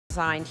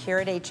designed here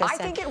at HSN. I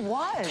think it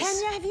was.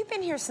 Kenya, have you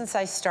been here since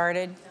I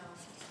started?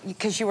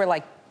 Because you were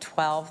like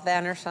 12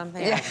 then or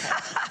something? Yeah.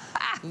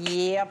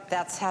 Yep,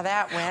 that's how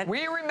that went.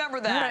 We remember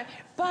that.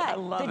 But I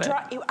love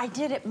it. I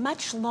did it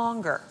much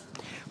longer,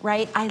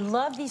 right? I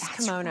love these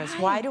kimonos. Right.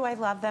 Why do I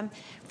love them?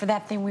 For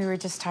that thing we were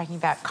just talking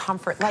about,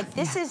 comfort. Like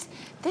this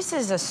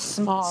is a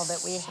small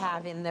that we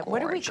have in the,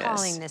 what are we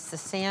calling this? The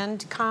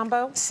sand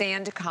combo?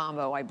 Sand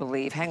combo, I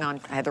believe. Hang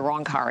on, I had the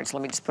wrong cards.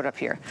 Let me just put it up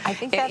here. I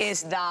think it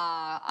is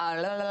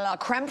the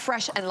creme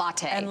fraiche and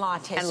latte. And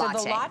latte. And so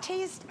latte. the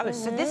lattes,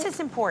 so this is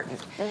important.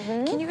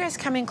 Can you guys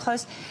come in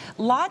close?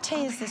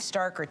 Latte is this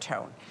darker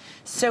tone.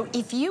 So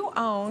if you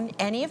own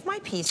any of my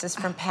pieces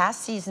from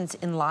past seasons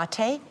in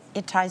latte,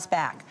 it ties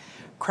back.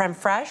 Creme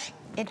fraiche,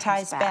 it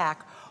ties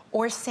back.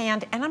 Or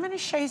sand, and I'm going to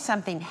show you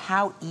something,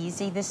 how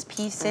easy this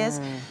piece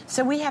is.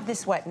 So we have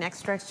this, what, an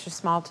extra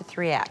small to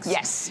 3X?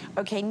 Yes.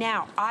 Okay,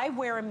 now, I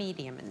wear a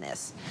medium in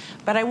this,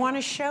 but I want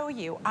to show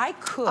you, I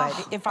could,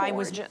 if I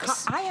was,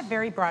 I have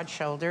very broad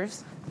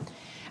shoulders.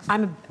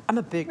 I'm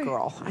a big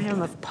girl. I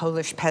am of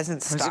Polish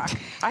peasant stock.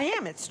 I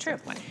am, it's true.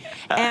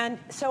 And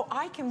so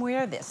I can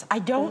wear this. I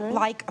don't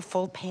like a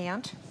full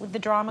pant with the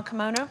drama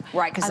kimono.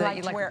 Right, because I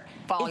you like to wear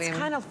volume. It's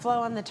kind of flow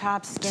on the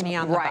top, skinny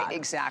on the bottom. Right,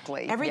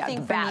 exactly.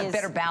 Everything for me is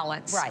better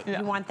balance. Right,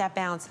 you want that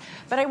balance.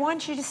 But I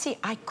want you to see,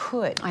 I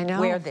could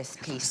wear this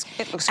piece.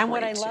 It looks and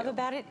great what I love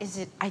about it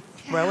is I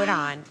throw it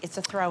on. It's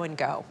a throw and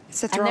go.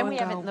 It's a throw and go. And then we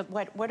have it in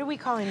the, what are we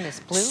calling this?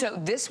 Blue? So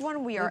this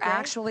one we are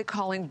actually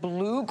calling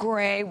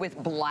blue-gray with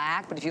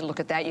black. But if you look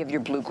at that, you have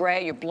your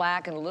blue-gray, your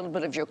black, and a little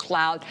bit of your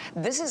cloud.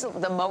 This is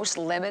the most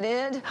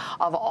limited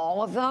of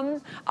all of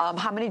them.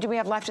 How many do we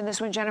have left in this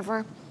one,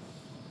 Jennifer?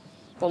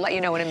 We'll let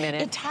you know in a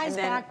minute. It ties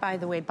back, by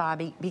the way,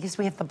 Bobby, because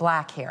we have the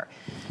black hair.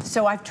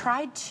 So I've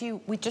tried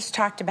to, we just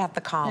talked about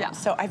the column. Yeah.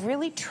 So I've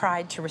really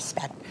tried to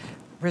respect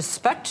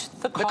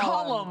the column. The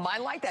column, I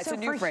like that. So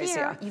it's a new phrase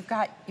here. You've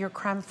got your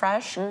creme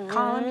fraiche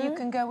column you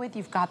can go with.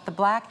 You've got the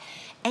black.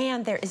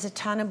 And there is a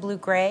ton of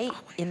blue-gray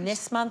in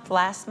this month,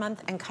 last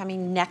month, and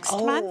coming next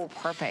month. Oh,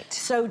 perfect.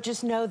 So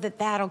just know that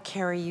that'll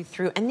carry you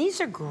through. And these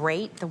are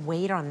great. The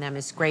weight on them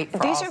is great for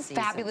all seasons. These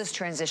are fabulous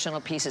transitional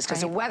pieces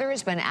because the weather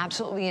has been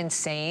absolutely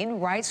insane,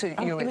 right? So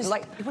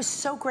it was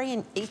so gray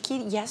and icky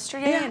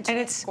yesterday. Yeah, and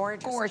it's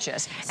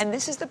gorgeous. And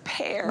this is the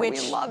pear.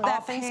 We love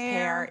that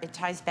pear. It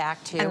ties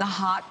back to. And the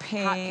hot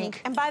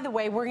pink. And by the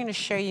way, we're going to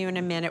show you in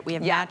a minute. We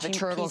have matching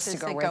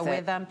pieces that go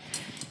with them.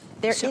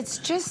 It's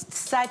just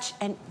such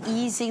an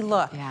easy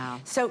look. Yeah.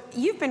 So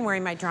you've been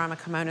wearing my drama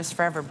kimonos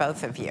forever,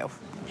 both of you.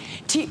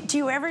 Do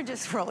you ever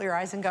just roll your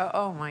eyes and go,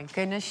 oh my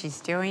goodness,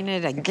 she's doing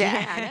it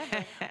again?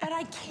 But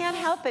I can't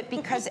help it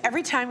because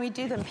every time we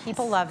do them,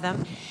 people love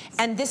them.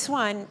 And this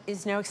one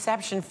is no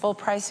exception, full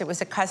price. It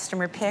was a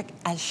customer pick,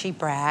 as she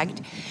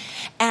bragged.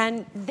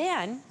 And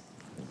then,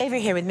 over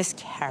here with Miss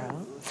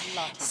Carol.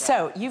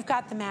 So you've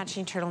got the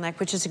matching turtleneck,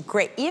 which is a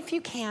great, if you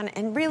can,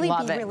 and really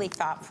be really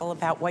thoughtful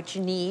about what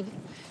you need.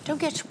 Don't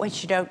get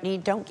what you don't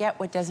need. Don't get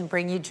what doesn't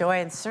bring you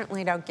joy, and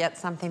certainly don't get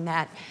something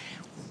that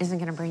isn't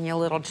going to bring you a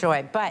little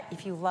joy. But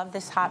if you love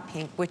this hot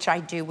pink, which I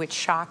do, which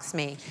shocks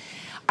me,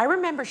 I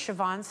remember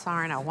Siobhan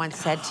Sarna once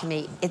said to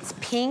me, it's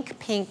pink,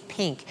 pink,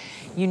 pink.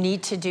 You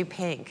need to do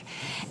pink.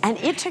 And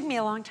it took me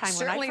a long time.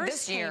 Certainly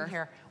this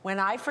year. When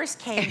I first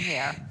came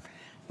here,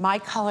 my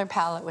color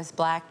palette was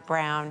black,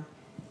 brown.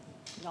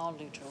 All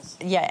neutrals.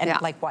 Yeah, and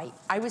like white.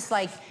 I was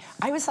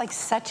like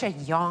such a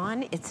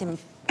yawn. It's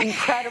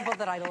incredible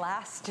that I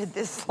lasted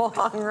this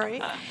long,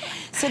 right?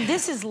 So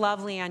this is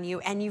lovely on you,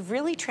 and you've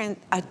really,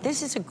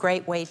 this is a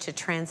great way to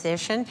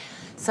transition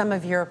some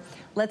of your,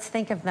 let's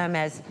think of them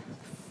as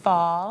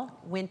fall,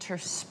 winter,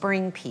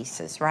 spring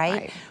pieces,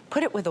 right?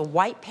 Put it with a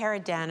white pair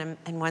of denim,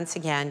 and once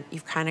again,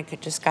 you've kind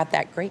of just got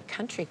that great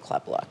country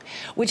club look,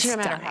 which no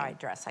matter how I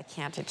dress, I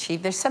can't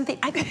achieve. There's something,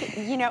 I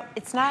think, you know,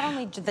 it's not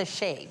only the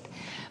shape,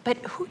 but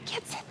who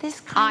gets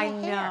this kind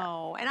of hair? I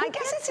know, and I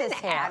guess it's an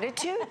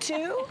attitude,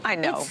 too. I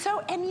know. It's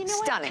so, and you know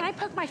what, can I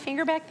poke my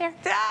finger back there?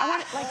 I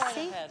want to, like,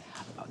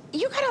 see?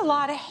 You got a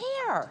lot of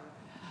hair.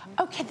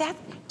 Okay,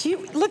 do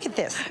you, look at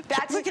this.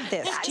 Look at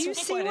this. Do you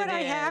see what I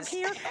have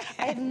here?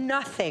 I have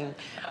nothing.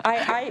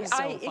 I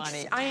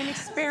am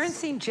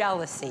experiencing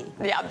jealousy.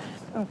 Yeah,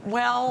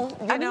 well,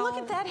 you know. Look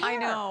at that hair. I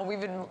know,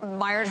 we've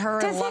admired her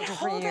and loved her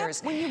for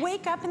years. When you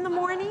wake up in the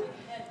morning?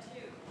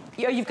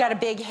 You've got a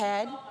big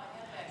head?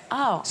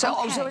 Oh,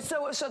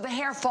 so the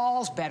hair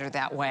falls better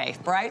that way,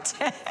 right?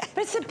 But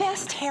it's the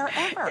best hair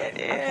ever. It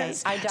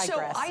is. Okay, I digress.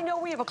 So I know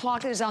we have a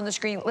clock that is on the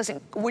screen. Listen,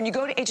 when you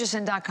go to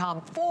hsn.com,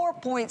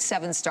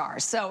 4.7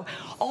 stars. So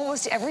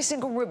almost every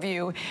single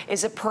review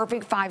is a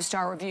perfect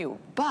 5-star review.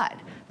 But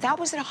That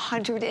was at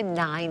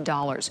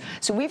 $109.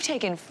 So we've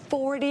taken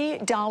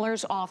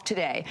 $40 off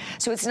today.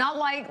 So it's not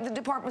like the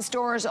department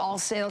stores, all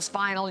sales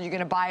final, you're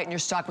gonna buy it and you're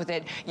stuck with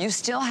it. You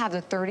still have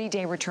the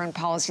 30-day return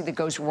policy that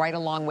goes right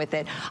along with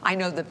it. I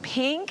know the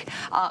pink,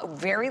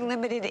 very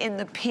limited in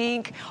the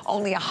pink,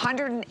 only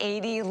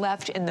 180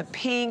 left in the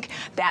pink.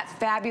 That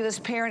fabulous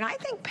pear, and I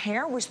think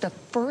pear was the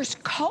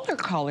first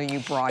color you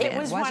brought in, It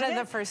was one of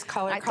the first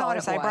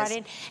colors I brought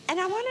in. And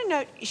I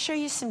want to show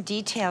you some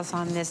details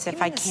on this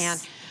if I can.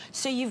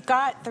 So you've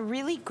got the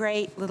really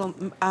great little,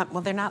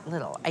 well, they're not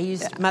little. I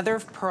used mother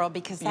of pearl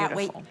because that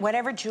way,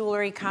 whatever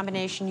jewelry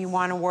combination you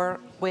want to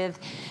work with,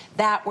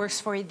 that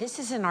works for you. This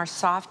is in our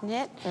soft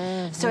knit.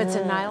 So it's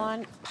a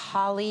nylon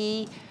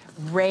poly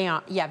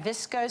rayon,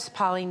 viscose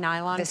poly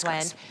nylon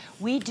blend.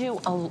 We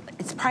do,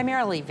 it's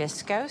primarily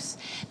viscose.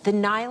 The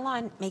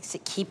nylon makes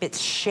it keep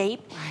its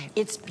shape.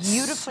 It's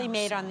beautifully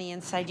made on the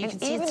inside. You can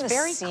see it's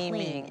very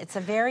clean. It's a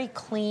very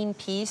clean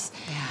piece.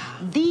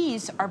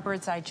 These are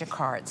bird's eye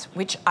jacquards,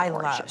 which I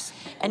love.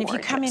 And if you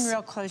come in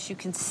real close, you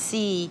can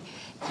see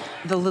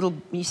the little,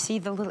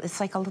 it's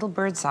like a little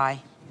bird's eye.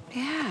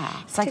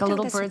 Yeah. It's like a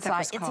little bird's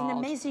eye. It's an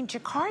amazing,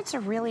 jacquards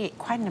are really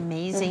quite an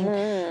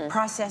amazing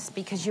process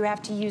because you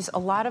have to use a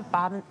lot of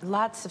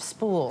lots of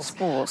spools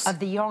of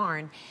the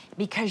yarn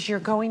because you're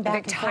going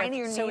back and forth.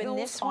 Tinier so needles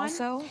in this one,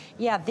 also?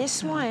 Yeah,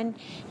 this one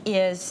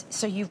is,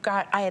 so you've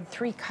got, I had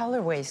 3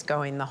 colorways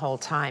going the whole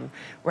time,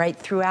 right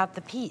throughout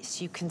the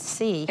piece. You can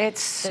see. It's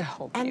so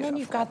beautiful. And then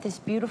you've got this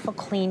beautiful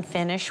clean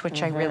finish,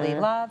 which I really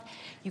love.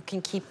 You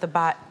can keep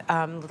the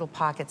little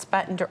pockets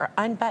buttoned or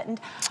unbuttoned.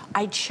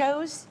 I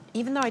chose,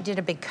 even though I did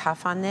a big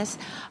cuff on this,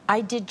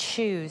 I did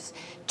choose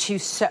to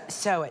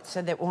sew it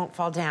so that it won't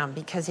fall down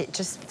because it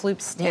just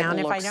floops down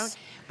if I don't.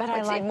 But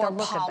I like more the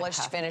look polished,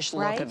 of the cuff, finished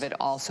look of it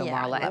also,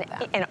 yeah,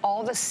 Marla. And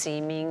all the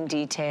seaming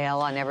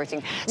detail and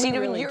everything. So you know,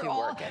 really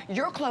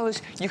your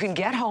clothes, you can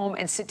get home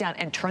and sit down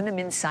and turn them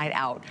inside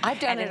out.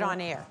 I've done it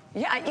on air.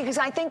 Yeah, because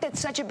I think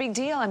that's such a big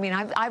deal. I mean,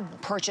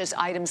 I've purchased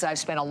items I've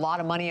spent a lot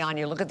of money on.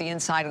 You look at the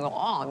inside and go,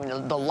 oh, I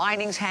mean, the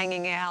lining's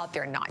hanging out.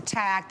 They're not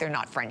tacked. They're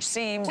not French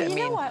seamed. Well, you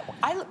know what?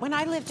 When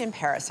I lived in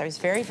Paris, I was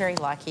very, very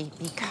lucky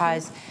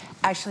because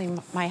actually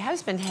my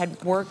husband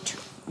had worked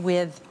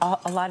with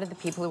a lot of the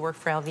people who work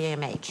for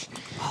LVMH.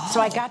 So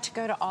I got to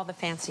go to all the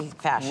fancy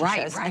fashion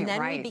shows. And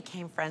then we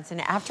became friends.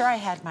 And after I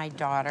had my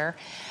daughter,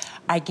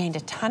 I gained a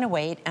ton of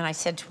weight, and I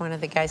said to one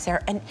of the guys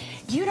there, and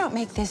you don't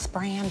make this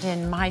brand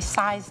in my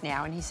size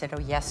now. And he said, oh,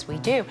 yes, we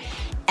do.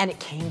 And it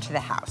came to the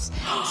house.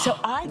 So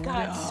I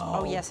got,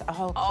 oh, yes, a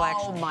whole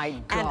collection. Oh, my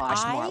gosh,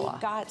 Marla. And I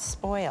got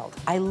spoiled.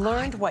 I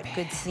learned what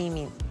good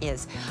seaming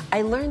is.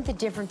 I learned the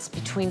difference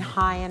between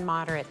high and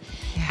moderate.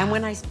 And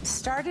when I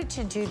started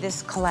to do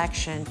this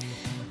collection,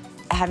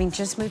 having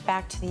just moved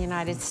back to the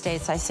United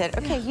States, I said,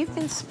 okay, you've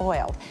been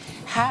spoiled.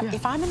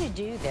 If I'm going to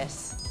do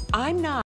this, I'm not